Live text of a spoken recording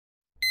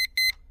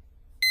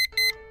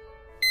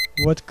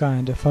What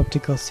kind of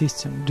optical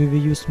system do we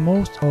use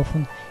most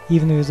often,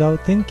 even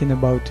without thinking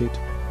about it?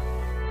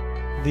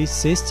 This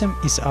system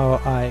is our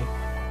eye.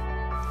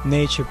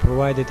 Nature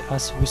provided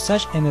us with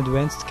such an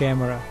advanced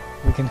camera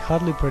we can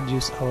hardly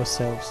produce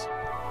ourselves.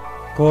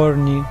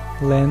 Corny,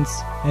 lens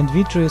and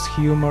vitreous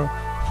humor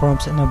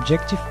forms an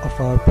objective of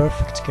our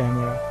perfect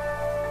camera.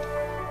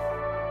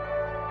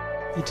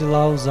 It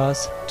allows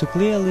us to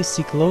clearly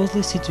see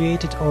closely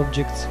situated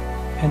objects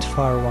and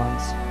far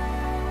ones.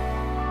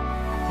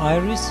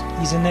 Iris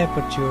is an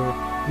aperture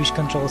which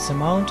controls the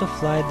amount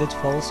of light that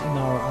falls in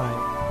our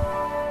eye.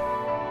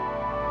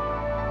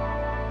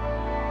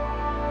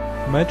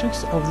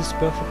 Matrix of this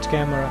perfect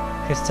camera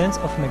has tens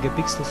of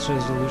megapixels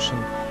resolution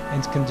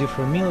and can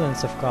differ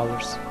millions of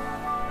colors.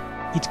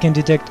 It can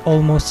detect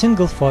almost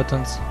single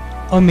photons,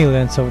 or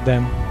millions of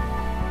them.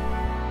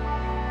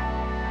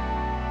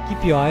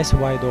 Keep your eyes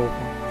wide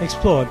open,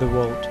 explore the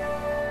world.